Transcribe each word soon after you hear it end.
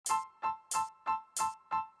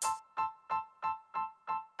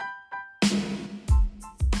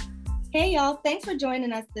Hey y'all, thanks for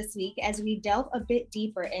joining us this week as we delve a bit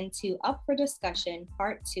deeper into Up for Discussion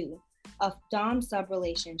Part 2 of Dom-Sub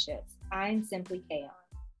Relationships. I'm Simply Kayon.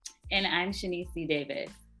 And I'm Shanice C. Davis.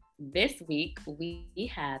 This week,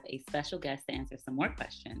 we have a special guest to answer some more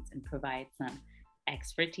questions and provide some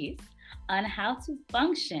expertise on how to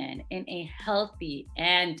function in a healthy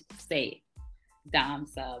and safe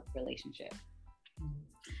Dom-Sub relationship.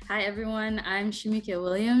 Hi, everyone. I'm Shamika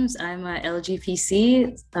Williams. I'm a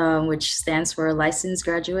LGPC, which stands for Licensed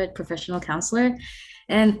Graduate Professional Counselor.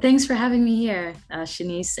 And thanks for having me here,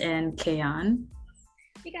 Shanice and Kayon.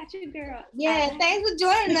 We got you, girl. Yeah, thanks for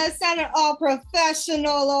joining us. Sounding all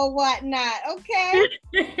professional or whatnot. Okay.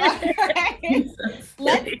 All right.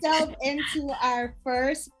 Let's delve into our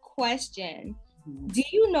first question. Do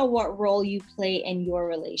you know what role you play in your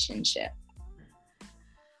relationship?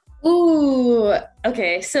 Ooh,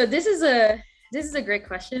 okay. So this is a great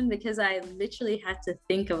question because I literally had to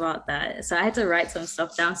think about that. So I had to write some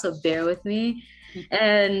stuff down. So bear with me.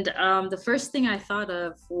 And the first thing I thought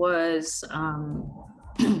of was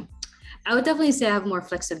I would definitely say I have more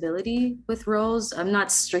flexibility with roles. I'm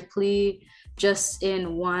not strictly just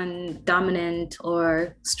in one dominant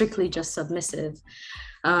or strictly just submissive.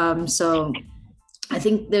 So I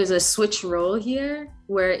think there's a switch role here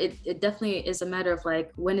where it definitely is a matter of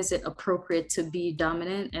like, when is it appropriate to be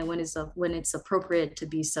dominant and when it's appropriate to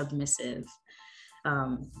be submissive.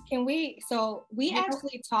 We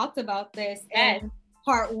actually talked about this in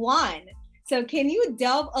part 1. So can you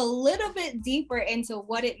delve a little bit deeper into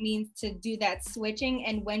what it means to do that switching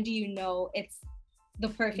and when do you know it's the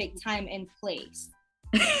perfect time and place?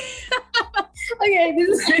 Okay,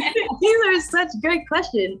 these are such great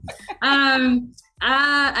questions.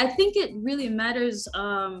 I think it really matters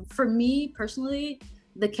for me personally,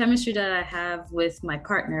 the chemistry that I have with my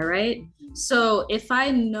partner, right? So if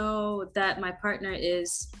I know that my partner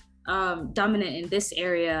is dominant in this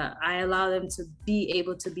area, I allow them to be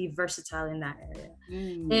able to be versatile in that area.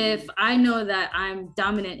 If I know that I'm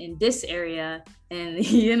dominant in this area, and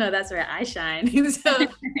that's where I shine. So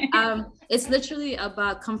it's literally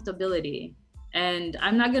about comfortability. And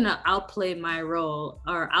I'm not gonna outplay my role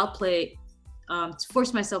or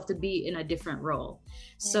force myself to be in a different role.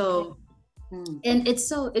 So, and it's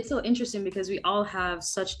so interesting because we all have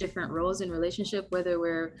such different roles in relationship, whether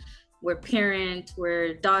we're parent,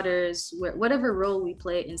 we're daughters, whatever role we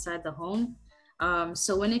play inside the home.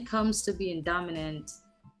 So when it comes to being dominant,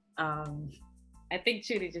 I think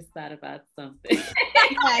Judy just thought about something.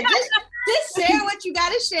 Yeah, just share what you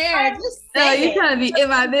gotta share. Just say you're trying to be in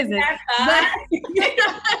my business.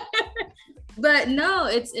 But no,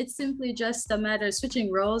 it's simply just a matter of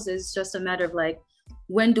switching roles. Is just a matter of like,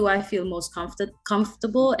 when do I feel most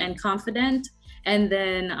comfortable and confident? And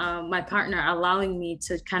then my partner allowing me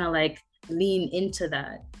to kind of like lean into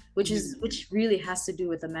that, which really has to do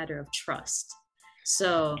with a matter of trust.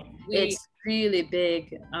 So it's really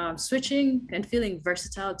big. Switching and feeling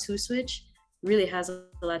versatile to switch really has a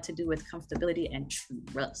lot to do with comfortability and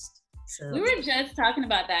trust. So we were just talking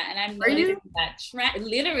about that, and I'm noticing that trend.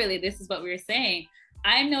 Literally, this is what we were saying.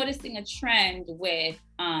 I'm noticing a trend with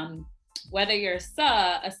whether you're a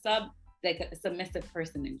sub, like a submissive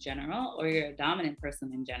person in general, or you're a dominant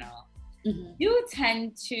person in general. You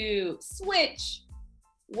tend to switch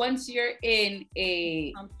once you're in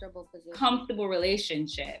a comfortable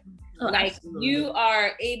relationship. Like absolutely. You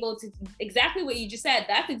are able to, exactly what you just said.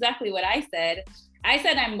 That's exactly what I said. I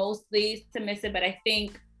said I'm mostly submissive, but I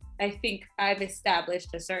think I've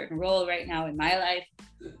established a certain role right now in my life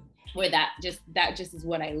where that just is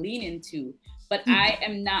what I lean into. But I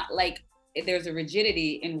am not like, there's a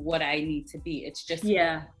rigidity in what I need to be. It's just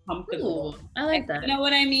comfortable. Ooh, I like that. You know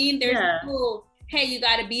what I mean? There's no, hey, you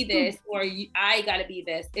gotta be this, or I gotta be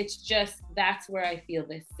this. It's just, that's where I feel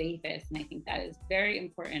the safest. And I think that is very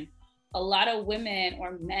important. A lot of women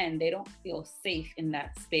or men, they don't feel safe in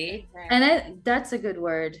that space. Right. And that's a good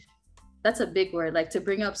word. That's a big word, like to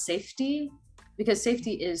bring up safety, because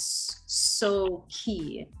safety is so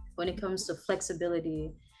key when it comes to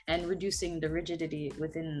flexibility and reducing the rigidity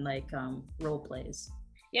within like role plays.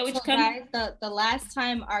 Yeah, which guys, the last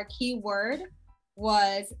time our key word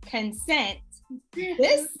was consent.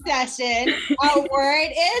 This session, our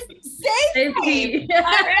word is safety. All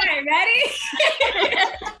right, ready?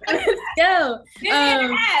 Let's go.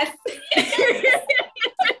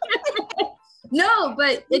 No,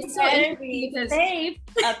 but it's so interesting because safe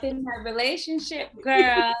up in her relationship,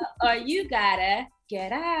 girl, or you gotta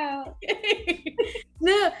get out.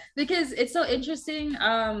 No, because it's so interesting.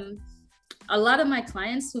 A lot of my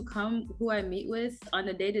clients who I meet with on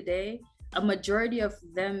a day-to-day, a majority of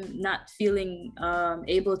them not feeling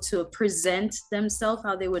able to present themselves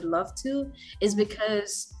how they would love to is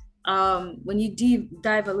because when you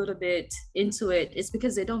dive a little bit into it, it's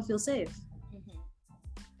because they don't feel safe.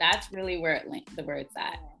 That's really where the word's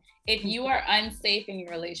at. If you are unsafe in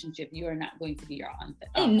your relationship, you are not going to be your own.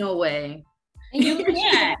 Ain't no way. And you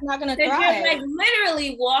can't. Not gonna thrive. You're like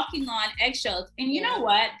literally walking on eggshells. And you know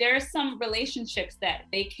what? There are some relationships that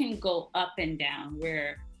they can go up and down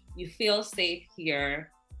where you feel safe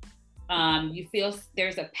here. You feel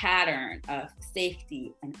there's a pattern of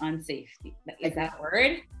safety and unsafety. Is that a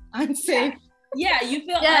word? Unsafe. Yeah, you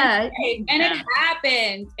feel unsafe. And it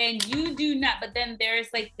happens and you do not, but then there's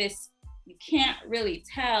like this, you can't really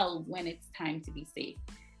tell when it's time to be safe.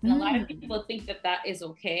 And a lot of people think that that is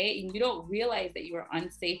okay. And you don't realize that you are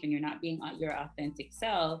unsafe and you're not being your authentic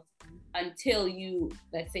self until you,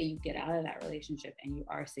 let's say you get out of that relationship and you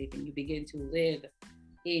are safe and you begin to live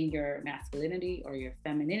in your masculinity or your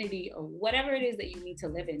femininity or whatever it is that you need to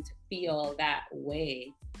live in to feel that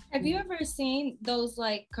way. Have you ever seen those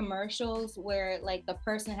like commercials where like the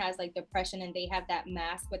person has like depression and they have that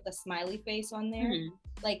mask with the smiley face on there?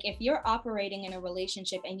 Like if you're operating in a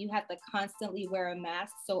relationship and you have to constantly wear a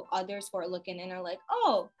mask so others who are looking in are like,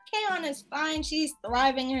 oh, Kayon is fine, she's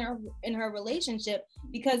thriving in her relationship,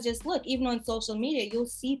 because just look, even on social media, you'll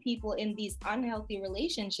see people in these unhealthy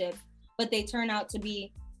relationships, but they turn out to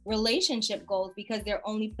be relationship goals because they're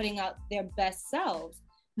only putting out their best selves.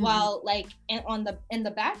 While like in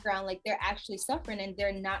the background, like they're actually suffering and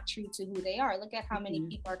they're not true to who they are. Look at how many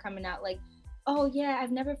people are coming out like, oh yeah,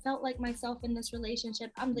 I've never felt like myself in this relationship.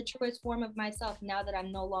 I'm the truest form of myself now that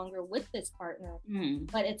I'm no longer with this partner.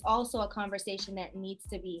 But it's also a conversation that needs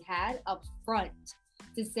to be had up front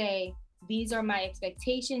to say, these are my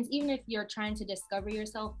expectations. Even if you're trying to discover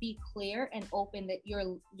yourself, be clear and open that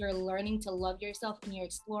you're learning to love yourself and you're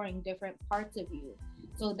exploring different parts of you,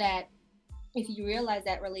 so that if you realize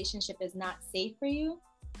that relationship is not safe for you,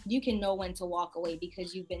 you can know when to walk away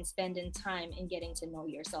because you've been spending time in getting to know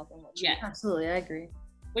yourself and what you want. Absolutely, I agree.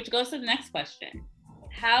 Which goes to the next question.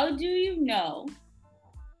 How do you know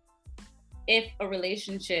if a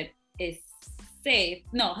relationship is safe?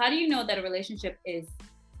 No, how do you know that a relationship is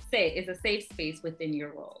a safe space within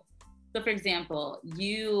your role? So for example,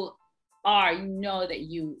 you know that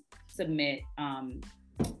you submit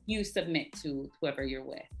to whoever you're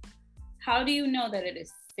with. How do you know that it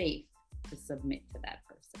is safe to submit to that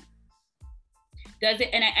person? Does it,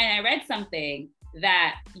 and I read something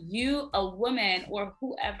that a woman or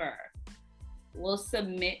whoever will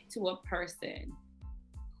submit to a person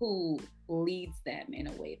who leads them in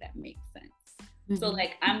a way that makes sense. So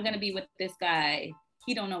like, I'm gonna be with this guy,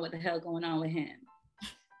 he don't know what the hell going on with him.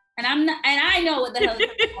 And I know what the hell is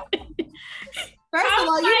going on. First of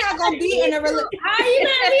all, you're not gonna be in a relationship.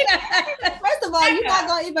 First of all, you're not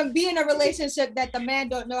gonna even be in a relationship that the man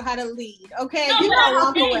don't know how to lead. Okay, you gotta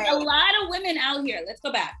walk away. A lot of women out here. Let's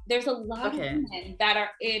go back. There's a lot of women that are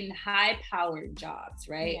in high-powered jobs,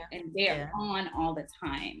 right? Yeah. And they are on all the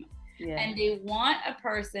time. Yeah. And they want a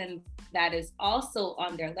person that is also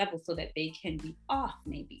on their level so that they can be off,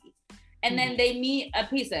 maybe. And then they meet a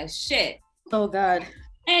piece of shit. Oh God.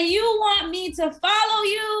 And you want me to follow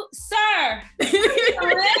you, sir? We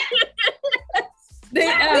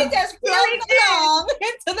just float along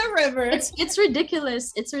into the river. It's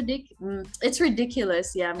ridiculous. It's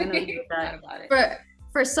ridiculous. Yeah, I'm gonna agree with that.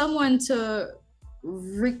 For someone to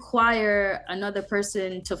require another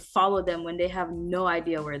person to follow them when they have no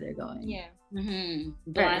idea where they're going. Yeah.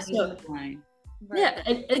 Blind. Yeah,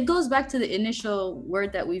 it goes back to the initial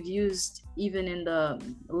word that we've used even in the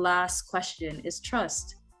last question, is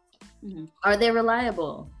trust. Are they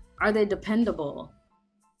reliable? Are they dependable?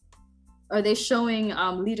 Are they showing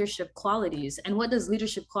leadership qualities? And what does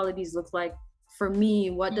leadership qualities look like for me?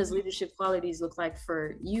 What does leadership qualities look like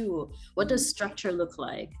for you? What does structure look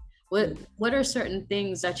like? What are certain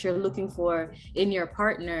things that you're looking for in your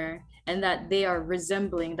partner and that they are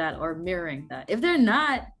resembling that or mirroring that? If they're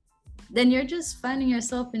not, then you're just finding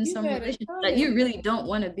yourself in some relationship that you really don't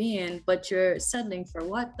want to be in, but you're settling for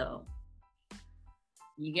what though?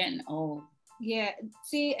 You're getting old. Yeah.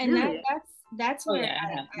 See, and that's where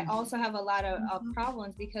I also have a lot of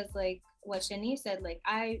problems, because like what Shanice said, like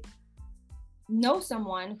I know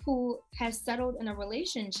someone who has settled in a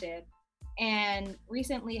relationship and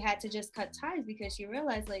recently had to just cut ties because she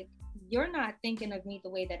realized like, you're not thinking of me the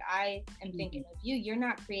way that I am thinking of you. You're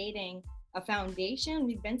not creating a foundation.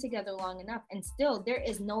 We've been together long enough and still there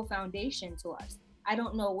is no foundation to us. I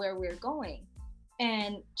don't know where we're going.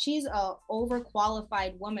 And she's a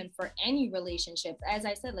overqualified woman for any relationship. As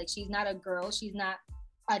I said, like she's not a girl, she's not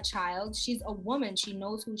a child. She's a woman. She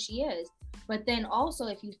knows who she is. But then also,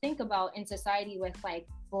 if you think about in society with like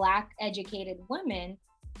Black educated women,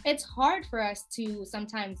 it's hard for us to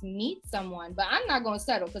sometimes meet someone. But I'm not going to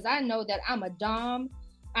settle because I know that I'm a dom.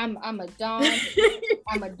 I'm a dom.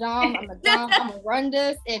 I'm a dom. I'm gonna run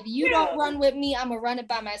this. If you don't run with me, I'm gonna run it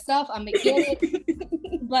by myself. I'm gonna get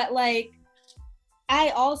it. But like,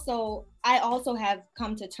 I also have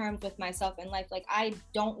come to terms with myself in life. Like, I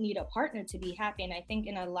don't need a partner to be happy. And I think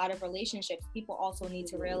in a lot of relationships, people also need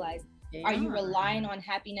to realize, are you relying on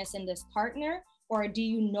happiness in this partner, or do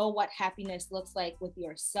you know what happiness looks like with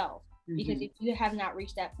yourself? Because if you have not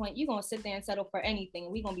reached that point, you're going to sit there and settle for anything.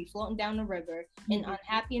 And we're going to be floating down the river in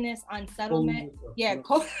unhappiness, unsettlement.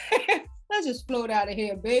 Let's just float out of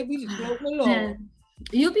here, baby. Just float along.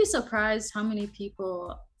 You'll be surprised how many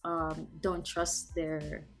people don't trust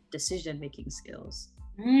their decision-making skills.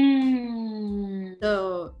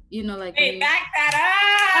 So, you know, like... Hey, back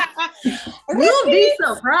that up! You'll be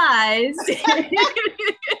surprised.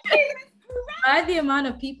 By the amount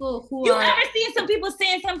of people who you ever seen some people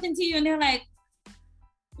saying something to you and they're like,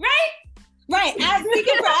 right, I'm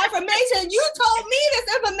seeking for affirmation. You told me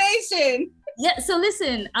this information. Yeah, so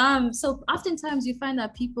listen, so oftentimes you find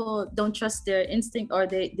that people don't trust their instinct, or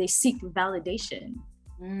they seek validation.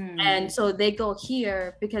 And so they go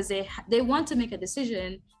here because they want to make a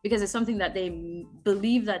decision because it's something that they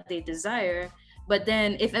believe that they desire. But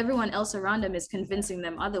then if everyone else around them is convincing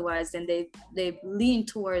them otherwise, then they lean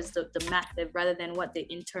towards the mat rather than what they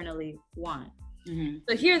internally want.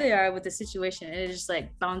 So here they are with the situation, and it's just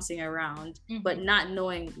like bouncing around, but not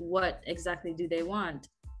knowing what exactly do they want.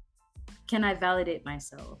 Can I validate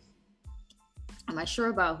myself? Am I sure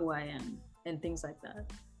about who I am? And things like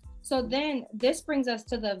that. So then this brings us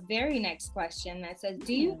to the very next question that says,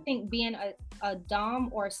 do you think being a dom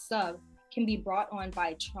or sub can be brought on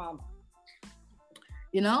by trauma?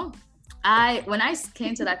 You know, when I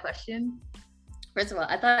came to that question, first of all,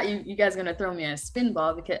 I thought you guys were gonna throw me a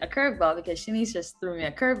curveball because Shanice just threw me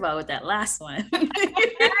a curveball with that last one.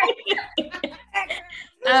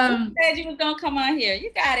 Said you was gonna come on here.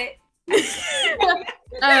 You got it.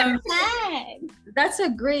 That's a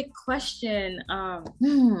great question,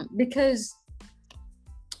 because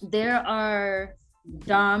there are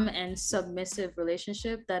dom and submissive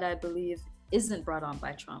relationship that I believe isn't brought on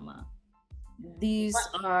by trauma. These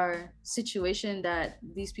are situations that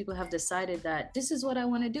these people have decided that this is what I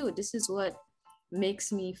want to do. This is what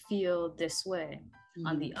makes me feel this way.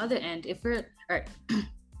 On the other end, if you're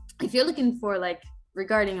looking for like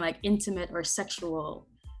regarding like intimate or sexual,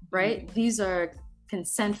 right? These are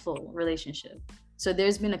consentful relationships. So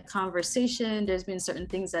there's been a conversation, there's been certain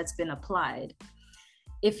things that's been applied.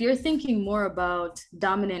 If you're thinking more about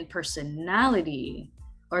dominant personality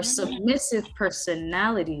or submissive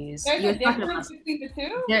personalities, there's a difference between the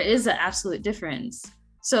two? There is an absolute difference.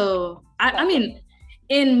 So I mean,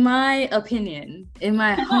 in my opinion,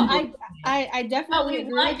 I definitely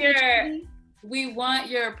agree. We want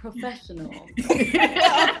your professional opinion.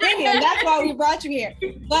 That's why we brought you here.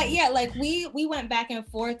 But yeah, like we went back and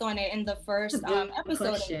forth on it in the first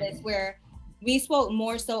episode of this, where we spoke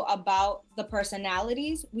more so about the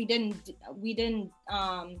personalities. We didn't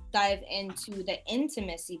dive into the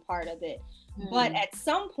intimacy part of it. But at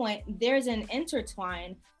some point, there's an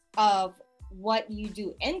intertwine of what you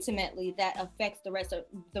do intimately that affects the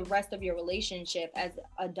rest of your relationship as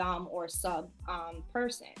a dom or sub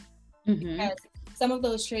person. Because some of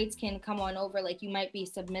those traits can come on over, like you might be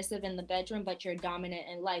submissive in the bedroom but you're dominant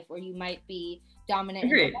in life, or you might be dominant in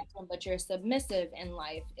the bedroom but you're submissive in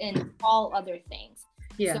life, and all other things.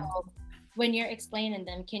 So when you're explaining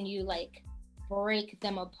them, can you like break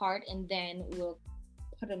them apart and then we'll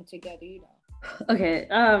put them together, you know? Okay.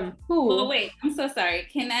 Oh wait, I'm so sorry.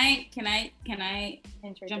 Can I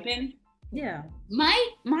jump in? Yeah.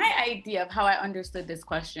 My idea of how I understood this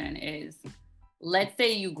question is, let's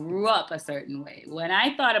say you grew up a certain way. When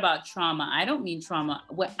I thought about trauma, I don't mean trauma.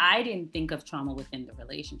 I didn't think of trauma within the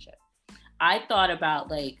relationship. I thought about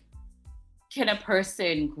like, can a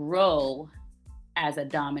person grow as a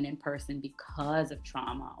dominant person because of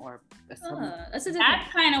trauma or that's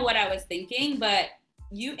kind of what I was thinking, but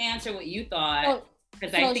you answer what you thought. So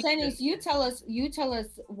Shanice, you tell us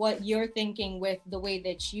what you're thinking with the way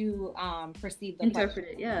that you perceive the interpret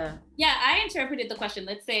it. Yeah, I interpreted the question.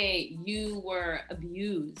 Let's say you were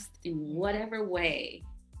abused in whatever way,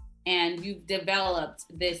 and you've developed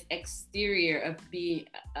this exterior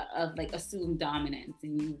of like assumed dominance,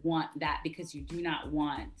 and you want that because you do not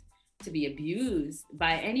want to be abused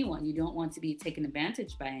by anyone. You don't want to be taken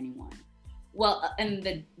advantage by anyone. Well, and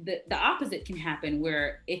the opposite can happen,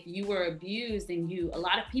 where if you were abused and a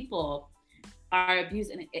lot of people are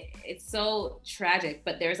abused, and it's so tragic,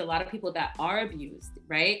 but there's a lot of people that are abused,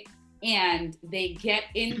 right? And they get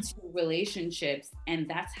into relationships, and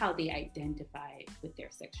that's how they identify with their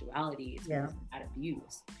sexuality, is that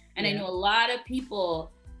abuse. And I know a lot of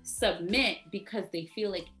people submit because they feel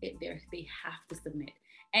like they have to submit,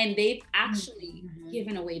 and they've actually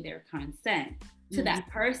given away their consent to that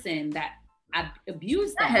person that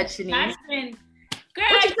abused them. That's been, girl,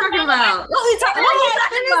 what you talking about? What are you talking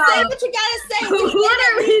about? Say what you gotta say. What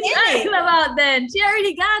are we talking about then? She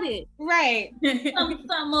already got it. Right.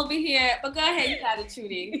 Something over here, but go ahead, you got it,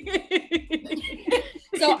 Trudy.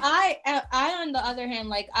 So I on the other hand,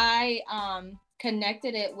 like I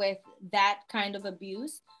connected it with that kind of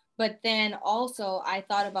abuse, but then also I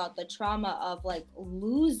thought about the trauma of like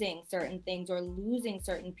losing certain things or losing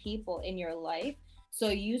certain people in your life. So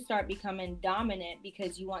you start becoming dominant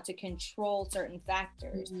because you want to control certain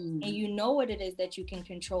factors, and you know what it is that you can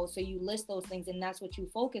control. So you list those things, and that's what you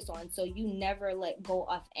focus on. So you never let go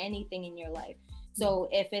of anything in your life. So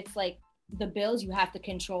if it's like the bills, you have to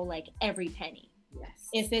control like every penny. Yes.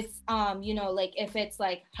 If it's like if it's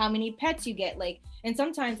like how many pets you get, like, and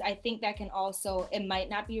sometimes I think that can also, it might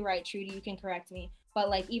not be right, Trudy, you can correct me, but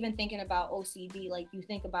like even thinking about OCD, like you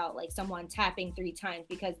think about like someone tapping 3 times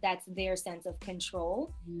because that's their sense of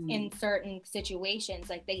control in certain situations.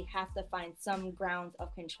 Like they have to find some grounds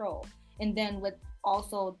of control. And then with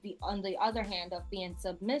also on the other hand of being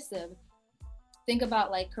submissive, think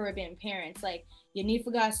about like Caribbean parents, like you need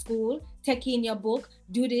to go to school, take in your book,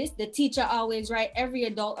 do this, the teacher always right, every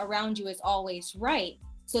adult around you is always right.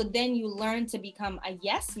 So then you learn to become a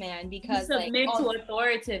yes man because you submit to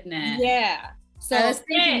authoritativeness. Yeah. So I was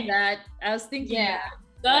thinking that. That.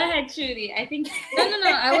 Go ahead, Trudy. I think no.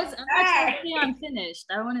 I'm actually unfinished.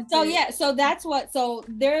 I wanted to. So that's what. So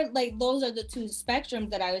they're like those are the two spectrums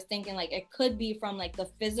that I was thinking. Like it could be from like the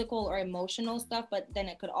physical or emotional stuff, but then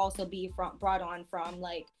it could also be brought on from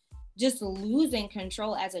like just losing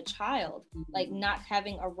control as a child, like not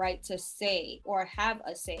having a right to say or have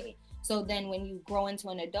a say. So then when you grow into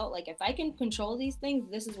an adult, like if I can control these things,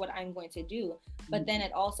 this is what I'm going to do. But then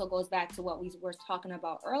it also goes back to what we were talking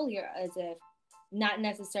about earlier, as if not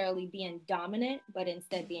necessarily being dominant, but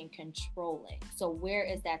instead being controlling. So where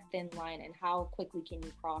is that thin line and how quickly can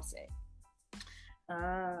you cross it?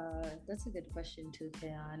 That's a good question too,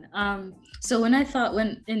 Kayan. So when I thought,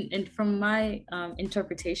 from my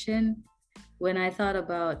interpretation, when I thought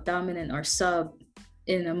about dominant or sub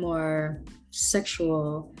in a more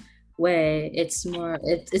sexual way, it's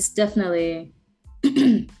definitely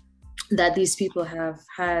that these people have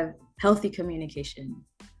healthy communication.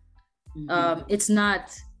 It's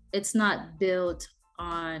not built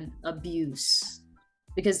on abuse,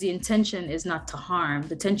 because the intention is not to harm.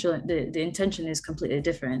 The intention is completely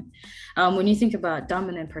different. When you think about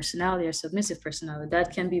dominant personality or submissive personality,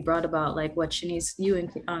 that can be brought about like what Shanice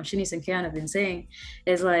and Kayan have been saying,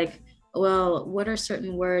 is like, well, what are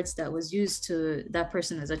certain words that was used to that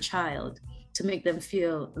person as a child to make them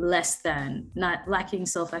feel less than, not lacking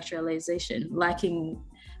self-actualization, lacking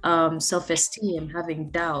self-esteem, having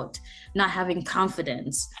doubt, not having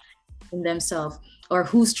confidence in themselves, or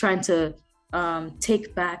who's trying to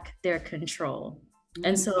take back their control.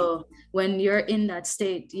 And so when you're in that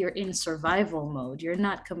state, you're in survival mode. You're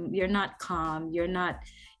not calm. You're not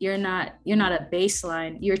at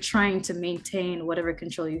baseline. You're trying to maintain whatever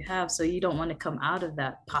control you have, so you don't want to come out of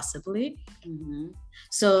that possibly.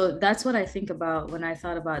 So that's what I think about when I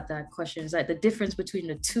thought about that question, is like the difference between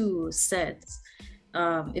the two sets.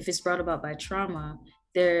 If it's brought about by trauma,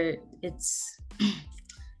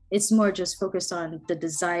 it's more just focused on the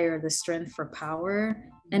desire, the strength for power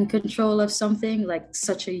and control of something, like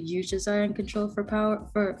such a huge desire and control for power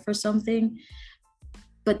for something.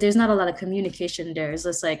 But there's not a lot of communication there. It's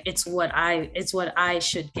just like, it's what I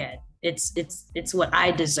should get. It's what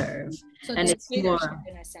I deserve. So and it's more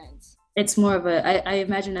in a sense. It's more of I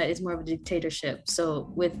imagine that it's more of a dictatorship.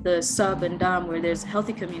 So with the sub and dom, where there's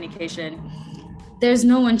healthy communication, there's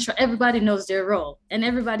no one, everybody knows their role and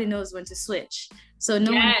everybody knows when to switch. So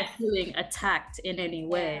no one's feeling attacked in any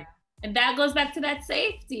way. And that goes back to that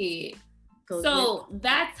safety.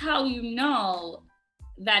 That's how you know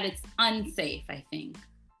that it's unsafe, I think,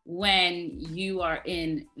 when you are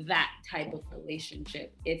in that type of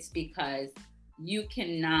relationship. It's because you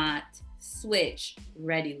cannot switch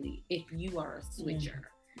readily if you are a switcher.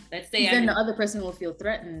 Let's say then the other person will feel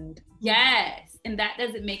threatened. Yes. And that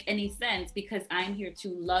doesn't make any sense, because I'm here to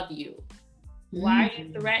love you. Why are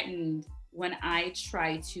you threatened when I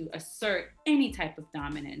try to assert any type of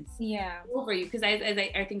dominance over you? Because as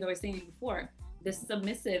I think I was saying before, the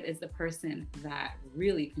submissive is the person that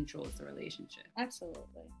really controls the relationship.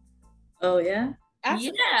 Absolutely. Oh yeah.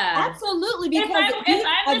 Absolutely, because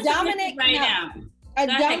a dominant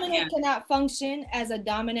cannot function as a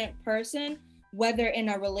dominant person, whether in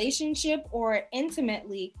a relationship or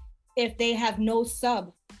intimately, if they have no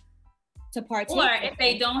sub to partake, or if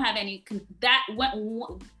they don't have any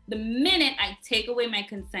the minute I take away my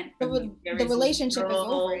consent from the relationship is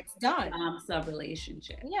over. It's done. Sub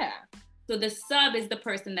relationship. Yeah. So the sub is the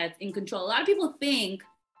person that's in control. A lot of people think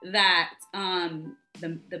that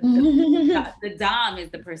the dom is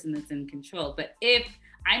the person that's in control. But if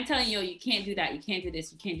I'm telling you, you can't do that, you can't do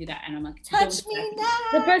this, you can't do that, and I'm like, touch me now.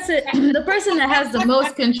 The person that has the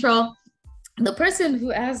most control, the person who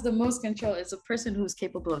has the most control is a person who's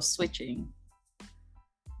capable of switching.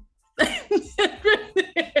 No,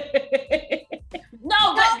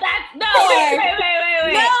 but that's wait. No,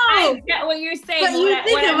 I get what you're saying. But you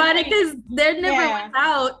think about it, because they're never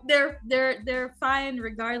without. They're fine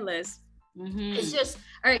regardless. Mm-hmm. It's just,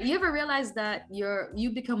 all right. You ever realize that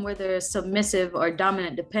you become whether submissive or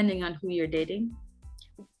dominant depending on who you're dating?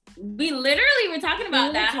 We literally were talking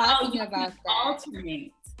about that. How you can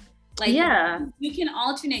alternate. Like, yeah, you can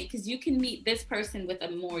alternate because you can meet this person with a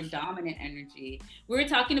more dominant energy. We were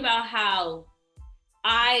talking about how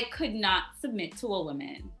I could not submit to a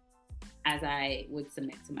woman as I would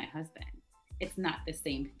submit to my husband. It's not the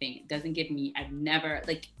same thing. It doesn't give me, I've never,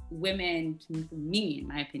 like, women, to me, in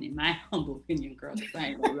my opinion, my humble opinion, girls,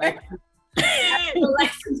 I'm a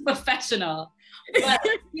licensed professional. But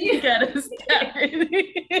you gotta stop.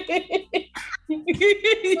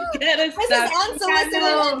 This is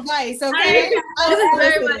unsolicited advice, okay? This is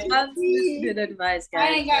very much unsolicited advice, guys.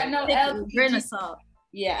 I ain't got no LPG. Grain of salt.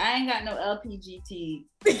 Yeah, I ain't got no LPGT.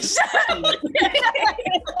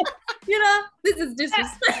 You know, this is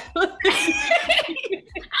disrespectful.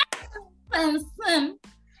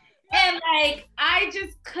 And like, I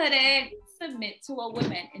just couldn't submit to a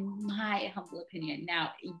woman, in my humble opinion.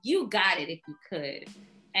 Now, you got it if you could,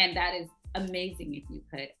 and that is amazing if you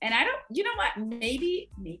could. And I don't, you know what? Maybe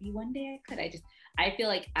one day I could. I feel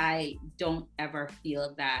like I don't ever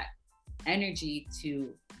feel that energy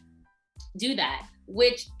to do that,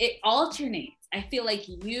 which it alternates. I feel like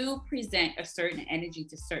you present a certain energy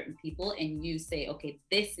to certain people and you say, okay,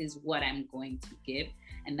 this is what I'm going to give,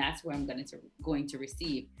 and that's where I'm going to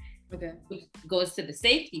receive. Okay. Which goes to the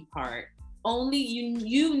safety part. Only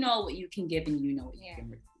you know what you can give and you know what you can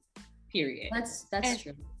receive. Period. That's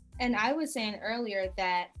true. And I was saying earlier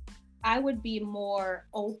that I would be more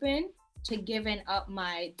open to giving up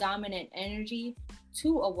my dominant energy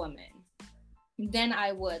to a woman than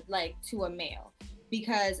I would like to a male,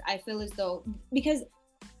 because I feel as though, because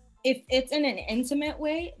if it's in an intimate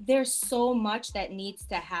way, there's so much that needs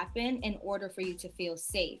to happen in order for you to feel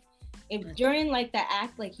safe. If during like the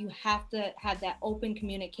act, like you have to have that open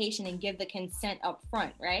communication and give the consent up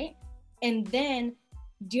front, right? And then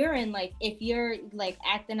during, like, if you're like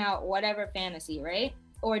acting out whatever fantasy, right?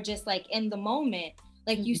 Or just like in the moment,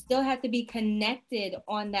 like you still have to be connected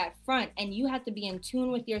on that front, and you have to be in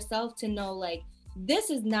tune with yourself to know like, this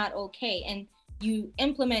is not okay. And you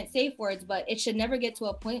implement safe words, but it should never get to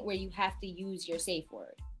a point where you have to use your safe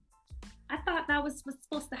word. I thought that was what's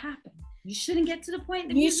supposed to happen. You shouldn't get to the point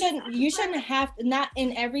that you shouldn't have to, not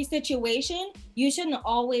in every situation. You shouldn't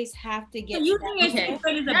always have to get. So using your safe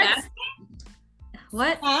word is a bad thing?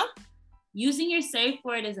 What? Huh? Using your safe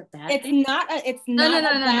word is a bad thing? It's not a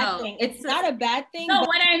bad thing. It's not a bad thing. No,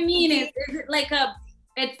 what I mean is it like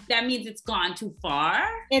that means it's gone too far?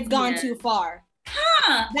 It's gone too far.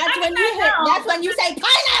 Huh. That's when you say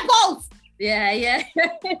pineapples. Yeah.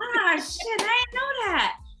 Ah, shit, I didn't know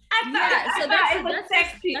that. I thought it was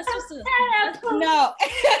sexy. No.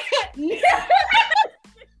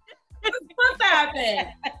 What's happened?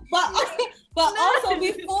 But also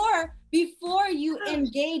before you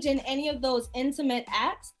engage in any of those intimate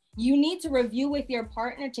acts, you need to review with your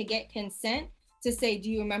partner to get consent to say, do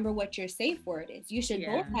you remember what your safe word is? You should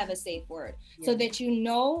both have a safe word so that you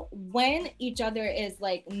know when each other is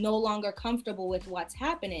like no longer comfortable with what's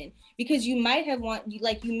happening, because you might have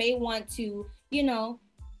you may want to,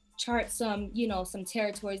 chart some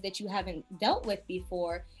territories that you haven't dealt with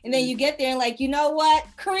before, and then you get there and like, you know what,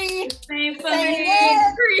 Creed, same for me.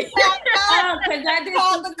 Because I did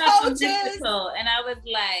some stuff in Mexico, and I was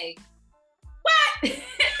like, what?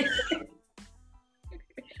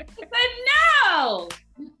 But no,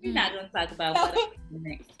 we're not going to talk about what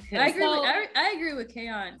next. I agree with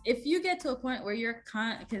Kayon. If you get to a point where you're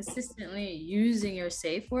consistently using your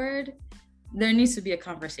safe word, there needs to be a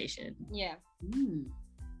conversation. Yeah.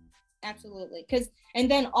 Absolutely. And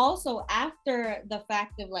then also after the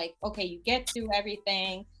fact of like, okay, you get through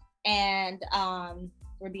everything and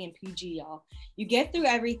we're being PG, y'all. You get through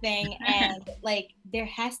everything, and like there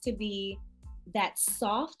has to be that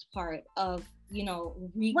soft part of, you know,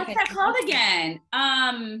 what's that called again?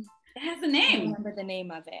 It has a name. I don't remember the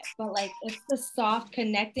name of it, but like it's the soft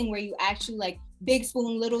connecting where you actually like big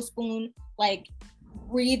spoon, little spoon, like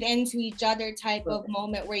breathe into each other type of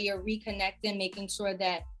moment where you're reconnecting, making sure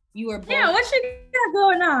that you are both. Yeah, what you got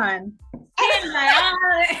going on? What you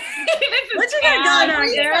got going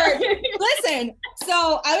on, girl? Listen,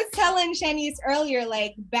 so I was telling Shanice earlier,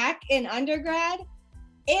 like back in undergrad,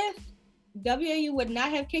 if WAU would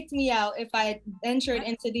not have kicked me out if I had ventured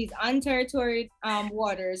into these unterritorial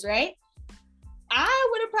waters, right? I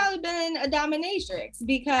would have probably been a dominatrix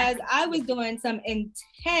because I was doing some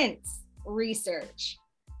intense research.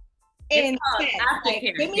 Intense. Like,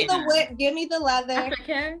 give me the whip, give me the leather.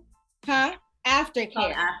 Aftercare? Huh?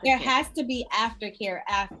 Aftercare. There Aftercare. has to be aftercare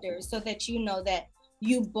after, so that you know that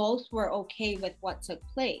you both were okay with what took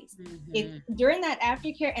place. If during that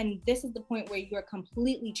aftercare, and this is the point where you're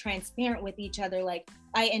completely transparent with each other, like,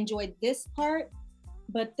 I enjoyed this part,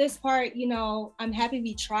 but this part, you know, I'm happy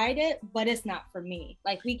we tried it, but it's not for me.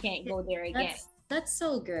 Like, we can't go there again. That's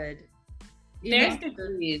so good. There's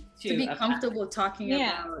degrees to be comfortable talking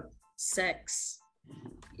about sex.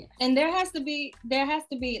 And there has to be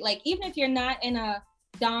like, even if you're not in a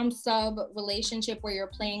dom sub relationship where you're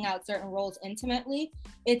playing out certain roles intimately,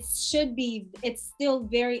 it's still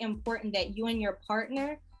very important that you and your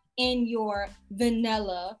partner in your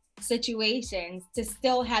vanilla situations to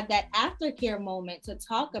still have that aftercare moment to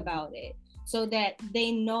talk about it, so that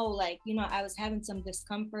they know, like, you know, I was having some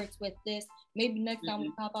discomforts with this, maybe next time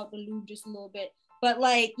we pop out the lube just a little bit, but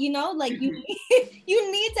like, you know, like you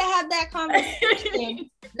need to have that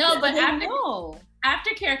conversation. No, but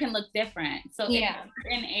aftercare can look different. So if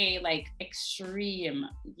you're in a like extreme,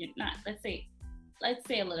 you're not, let's say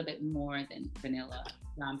a little bit more than vanilla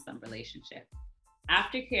dom-sub relationship.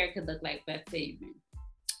 Aftercare could look like, let's say you've been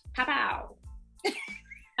pop out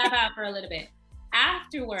for a little bit.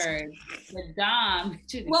 Afterwards, the dom.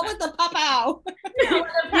 What was the pop out?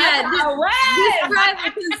 Describe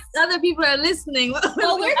it because other people are listening.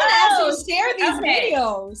 Well, we're gonna actually share these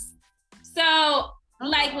videos. So,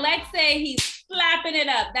 like, let's say he's slapping it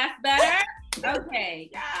up. That's better. Okay,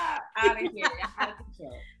 yeah, out of here, out of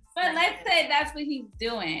control. But let's say that's what he's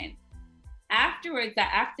doing. Afterwards, the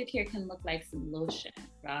aftercare can look like some lotion,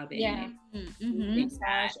 rubbing,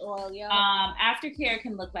 massage oil. Aftercare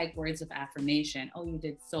can look like words of affirmation. Oh, you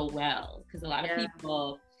did so well, because a lot of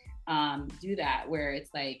people do that, where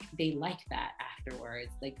it's like they like that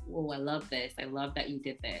afterwards. Like, oh, I love this. I love that you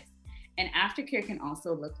did this. And aftercare can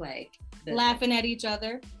also look like laughing at each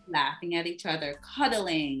other,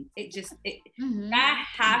 cuddling. That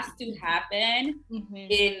has to happen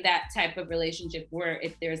in that type of relationship, where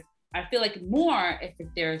I feel like more if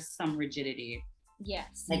there's some rigidity.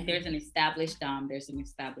 Yes. Like there's an established dom, there's an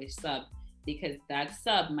established sub, because that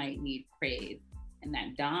sub might need praise and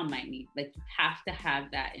that dom might need, like, you have to have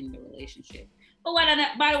that in the relationship. But what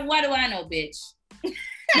do I know, bitch? You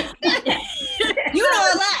know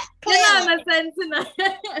a lot. You're not in a sense enough.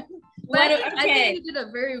 I think you did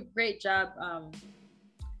a very great job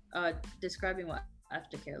describing what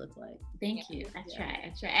aftercare looks like. Thank you. I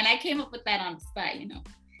try. And I came up with that on the spot, you know.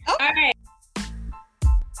 Okay. All right.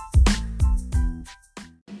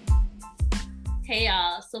 Hey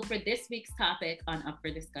y'all, so for this week's topic on Up for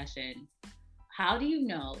Discussion, how do you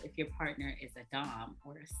know if your partner is a dom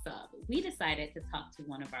or a sub? We decided to talk to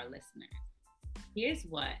one of our listeners. Here's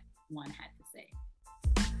what one had to say.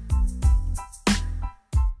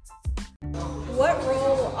 What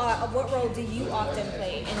role do you often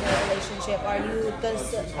play in your relationship? Are you a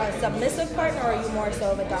submissive partner, or are you more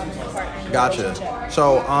so of a dominant partner in your relationship?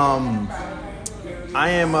 So, I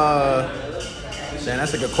am man,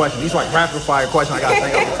 that's a good question. These are like rapid fire questions I gotta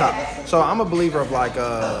think off the top. So I'm a believer of like,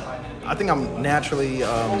 I think I'm naturally,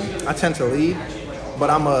 I tend to lead, but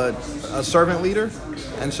I'm a servant leader.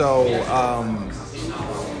 And so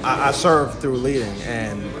I serve through leading,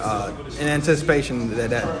 and in anticipation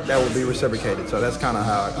that will be reciprocated. So that's kind of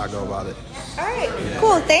how I go about it. All right,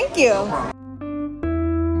 cool, thank you.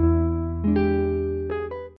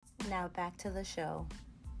 Now back to the show.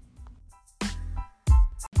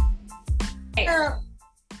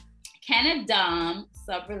 Can a dom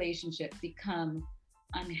sub relationship become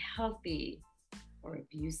unhealthy or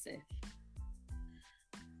abusive?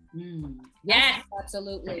 Yes,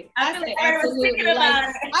 absolutely. Absolutely. I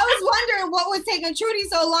was wondering what was taking Trudy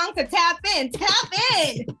so long to tap in.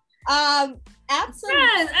 Absolutely.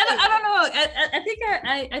 Yes, I don't know.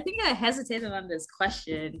 I think I hesitated on this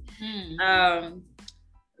question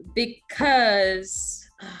because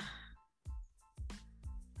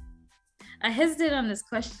I hesitate on this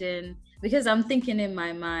question because I'm thinking in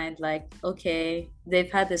my mind, like, okay,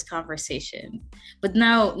 they've had this conversation, but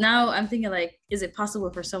now I'm thinking, like, is it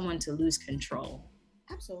possible for someone to lose control?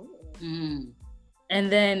 Absolutely.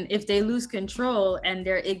 And then if they lose control and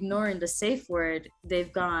they're ignoring the safe word,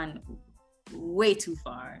 they've gone way too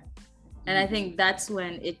far. And I think that's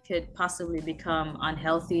when it could possibly become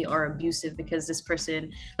unhealthy or abusive, because this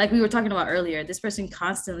person, like we were talking about earlier, this person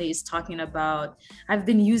constantly is talking about, I've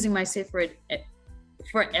been using my safe word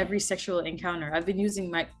for every sexual encounter. I've been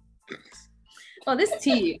using my, this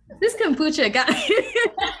tea, this kombucha got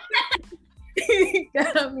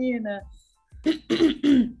me in a,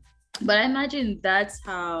 but I imagine that's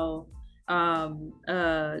how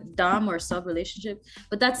dom or sub relationship,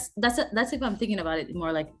 but that's if I'm thinking about it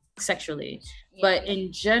more like sexually. But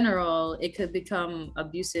in general, it could become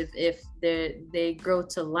abusive if they grow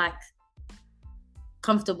to lack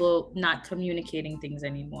comfortable not communicating things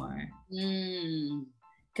anymore,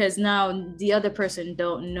 because now the other person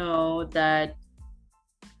don't know that,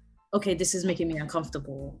 okay, this is making me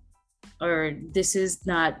uncomfortable, or this is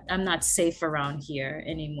not, I'm not safe around here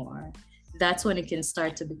anymore. That's when it can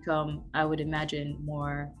start to become, I would imagine,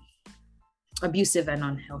 more abusive and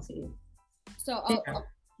unhealthy. So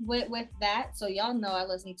with that, so y'all know I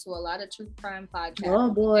listen to a lot of true crime podcasts. Oh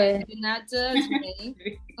boy. Do not judge me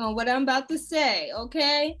on what I'm about to say,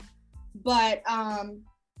 okay? But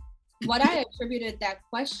what I attributed that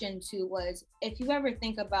question to was, if you ever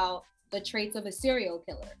think about the traits of a serial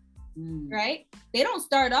killer, right? They don't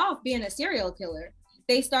start off being a serial killer.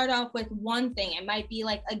 They start off with one thing. It might be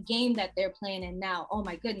like a game that they're playing, and now, oh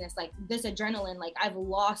my goodness, like this adrenaline, like I've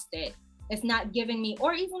lost it. It's not giving me,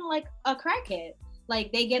 or even like a crackhead.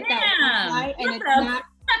 Like they get that high and it's not.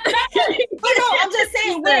 But no, I'm just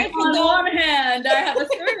saying, where it on one hand, I have a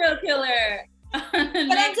serial killer. But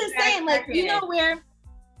I'm just saying, like, you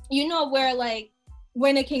know where like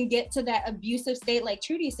when it can get to that abusive state, like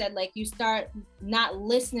Trudy said, like you start not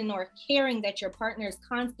listening or caring that your partner is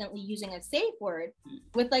constantly using a safe word.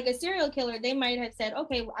 With like a serial killer, they might have said,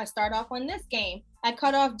 okay, I start off on this game. I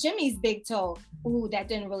cut off Jimmy's big toe. Ooh, that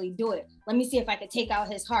didn't really do it. Let me see if I could take out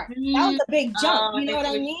his heart. That was a big jump. You know what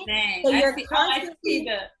I mean? So you're constantly,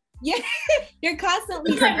 you're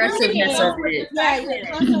constantly you're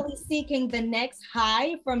constantly seeking the next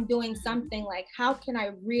high from doing something. Like, how can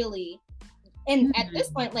I really? And at this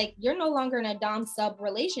point, like, you're no longer in a dom sub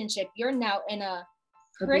relationship. You're now in a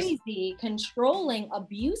crazy, controlling,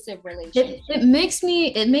 abusive relationship. It makes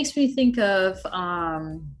me think of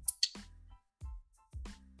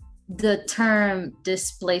the term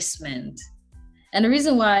displacement. And the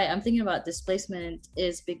reason why I'm thinking about displacement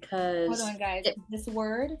is because, hold on guys, this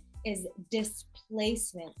word is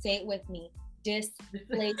displacement. Say it with me.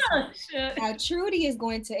 Displacement. Now Trudy is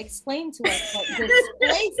going to explain to us what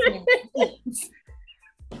displacement is.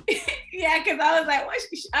 Yeah, because I was like, what?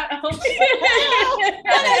 What is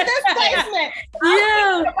displacement?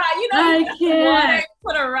 I can't. Water,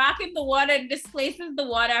 put a rock in the water, it displaces the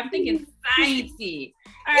water. I'm thinking sciencey.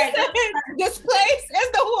 All right, displace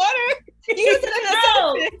is the water. Use it in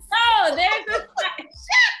no,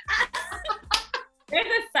 there's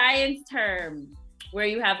a science term where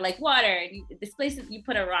you have like water and you displace it, you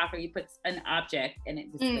put a rock or you put an object and it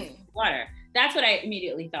displaces water. That's what I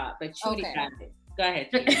immediately thought, but Trudy got it. Go ahead.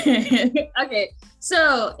 Okay,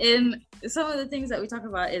 so in some of the things that we talk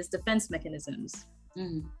about is defense mechanisms.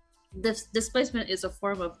 Displacement is a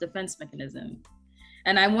form of defense mechanism.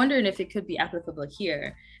 And I'm wondering if it could be applicable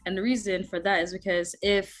here. And the reason for that is because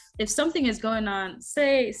if something is going on,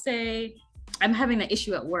 say I'm having an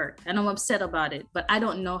issue at work and I'm upset about it, but I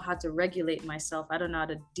don't know how to regulate myself. I don't know how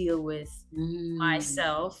to deal with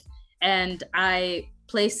myself. And I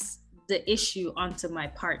place the issue onto my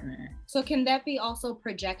partner. So can that be also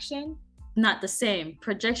projection? Not the same.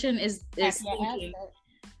 Projection is thinking.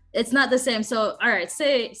 It's not the same. So, all right,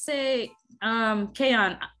 say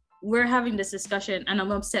Kayon, we're having this discussion and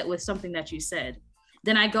I'm upset with something that you said.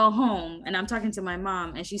 Then I go home and I'm talking to my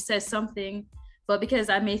mom and she says something, but because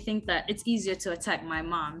I may think that it's easier to attack my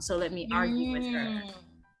mom, so let me argue with her.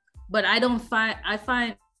 But I don't find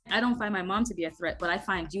my mom to be a threat, but I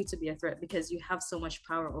find you to be a threat because you have so much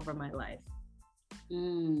power over my life.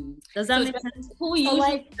 Does that make sense? Who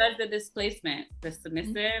usually does the displacement? The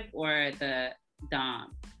submissive or the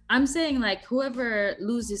dom? I'm saying like whoever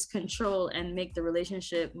loses control and make the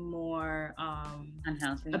relationship more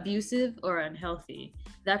unhealthy, abusive or unhealthy,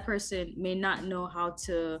 that person may not know how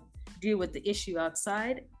to deal with the issue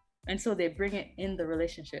outside, and so they bring it in the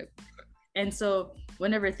relationship. And so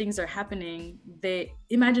whenever things are happening, they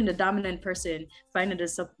imagine the dominant person finding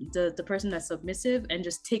the person that's submissive and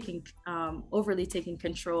just taking overly taking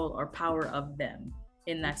control or power of them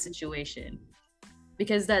in that situation.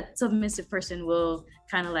 Because that submissive person will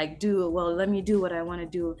kind of like let me do what I want to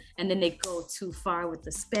do, and then they go too far with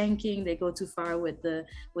the spanking, they go too far with the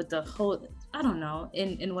whole, I don't know,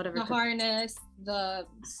 in whatever the harness, the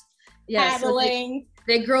paddling. So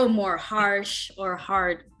they grow more harsh or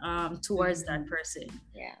hard towards that person.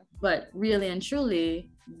 Yeah. But really and truly,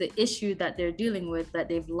 the issue that they're dealing with, that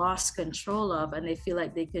they've lost control of, and they feel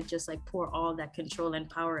like they could just like pour all that control and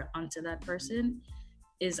power onto that person,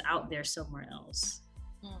 is out there somewhere else.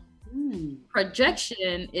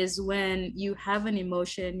 Projection is when you have an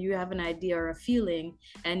emotion, you have an idea or a feeling,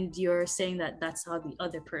 and you're saying that that's how the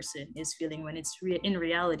other person is feeling, when it's in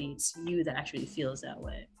reality, it's you that actually feels that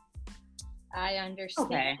way. I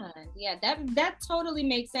understand. Okay. Yeah, that totally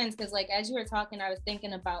makes sense, because like as you were talking, I was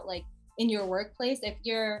thinking about like in your workplace, if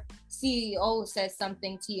your CEO says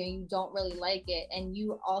something to you and you don't really like it, and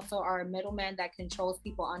you also are a middleman that controls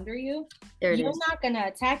people under you, you're not going to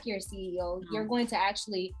attack your CEO. No. You're going to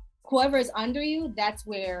actually, whoever is under you, that's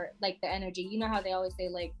where like the energy, you know how they always say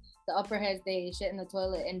like the upper heads, they shit in the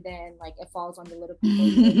toilet and then like it falls on the little people.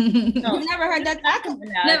 You've never heard that?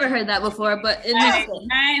 Never heard that before, but I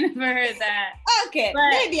never heard that. Okay, but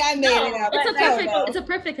maybe I made it up. It's a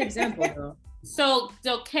perfect example though. So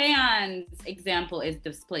Kaon's example is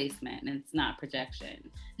displacement, and it's not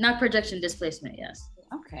projection. Not projection, displacement, yes.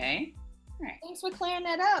 Okay. All right. Thanks for clearing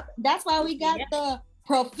that up. That's why we got the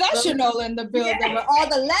professional in the building with all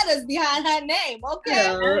the letters behind her name.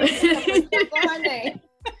 Okay.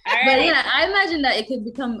 But yeah, I imagine that it could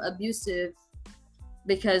become abusive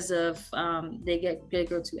because of they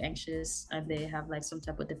grow too anxious and they have like some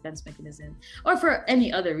type of defense mechanism, or for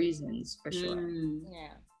any other reasons, for sure.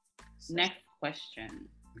 Yeah. Next question.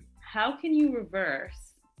 How can you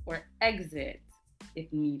reverse or exit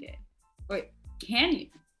if needed? Or can you?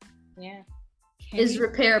 Yeah. Is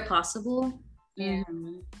repair possible? Yeah.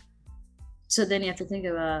 So then you have to think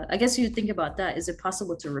about, I guess you think about that. Is it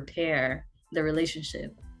possible to repair the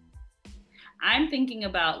relationship? I'm thinking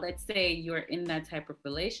about, let's say you're in that type of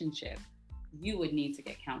relationship, you would need to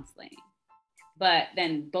get counseling. But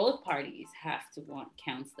then both parties have to want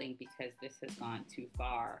counseling because this has gone too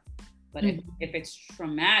far. But if it's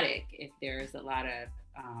traumatic, if there's a lot of,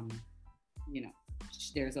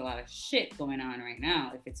 there's a lot of shit going on right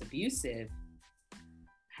now, if it's abusive,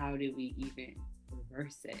 how do we even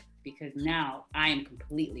reverse it? Because now I am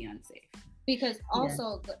completely unsafe. Because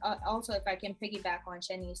also if I can piggyback on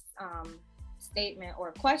Shani's statement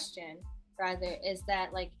or question rather, is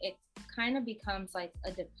that like it kind of becomes like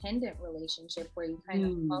a dependent relationship where you kind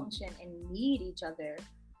of function and need each other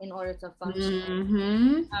in order to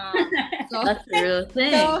function. So that's the real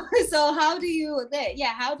thing. So how do you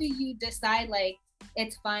decide like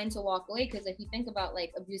it's fine to walk away? Because if you think about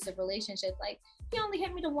like abusive relationships, like he only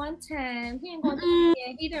hit me the one time, he ain't gonna do it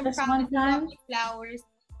again. He didn't promise me flowers.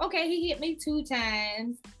 Okay, he hit me 2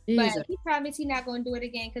 times, but he promised he's not gonna do it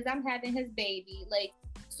again because I'm having his baby. Like,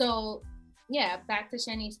 so yeah, back to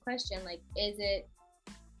Shani's question, like, is it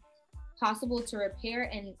possible to repair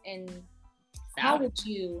and how would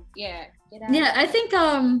you get out? Yeah, I think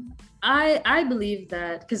I believe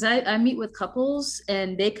that, because I meet with couples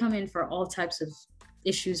and they come in for all types of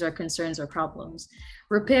issues or concerns or problems.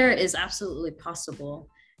 Repair is absolutely possible,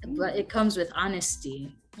 but it comes with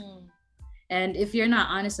honesty. And if you're not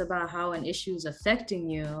honest about how an issue is affecting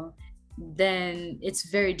you, then it's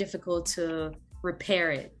very difficult to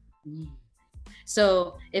repair it.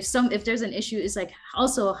 So if there's an issue, it's like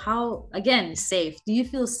also how, again, safe. Do you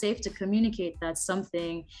feel safe to communicate that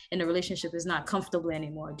something in a relationship is not comfortable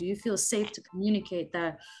anymore? Do you feel safe to communicate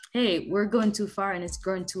that, hey, we're going too far and it's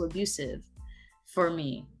growing too abusive for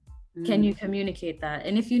me? Can you communicate that?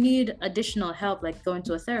 And if you need additional help, like going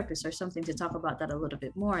to a therapist or something to talk about that a little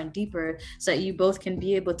bit more and deeper, so that you both can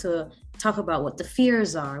be able to talk about what the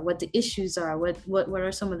fears are, what the issues are, what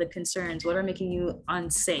are some of the concerns, what are making you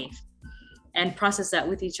unsafe, and process that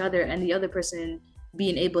with each other, and the other person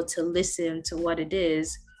being able to listen to what it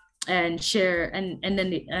is and share, and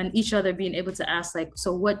each other being able to ask, like,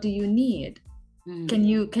 so what do you need? Can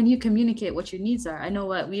you communicate what your needs are? I know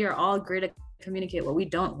what we are all great at communicate what we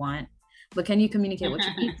don't want, but can you communicate what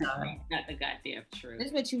your needs are? Not the goddamn truth.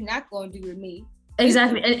 That's what you're not going to do with me.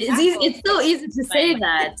 Exactly. It's so easy to say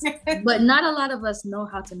that, but not a lot of us know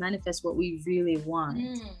how to manifest what we really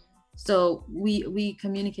want. So we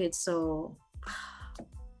communicate so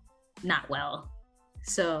not well.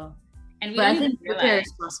 So, but I think repair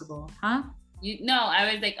is possible, huh?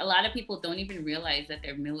 I was like, a lot of people don't even realize that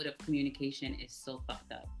their mode of communication is so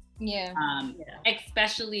fucked up. Yeah.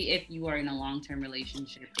 Especially if you are in a long-term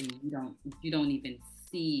relationship and you don't even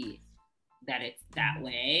see that it's that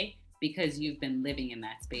way because you've been living in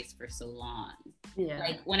that space for so long. Yeah.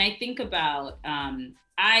 Like when I think about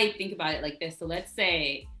it like this. So let's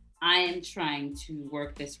say I am trying to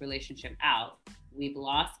work this relationship out. We've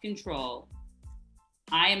lost control.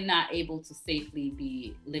 I am not able to safely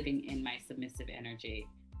be living in my submissive energy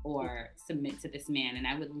or submit to this man. And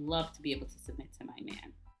I would love to be able to submit to my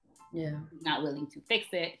man. Yeah. He's not willing to fix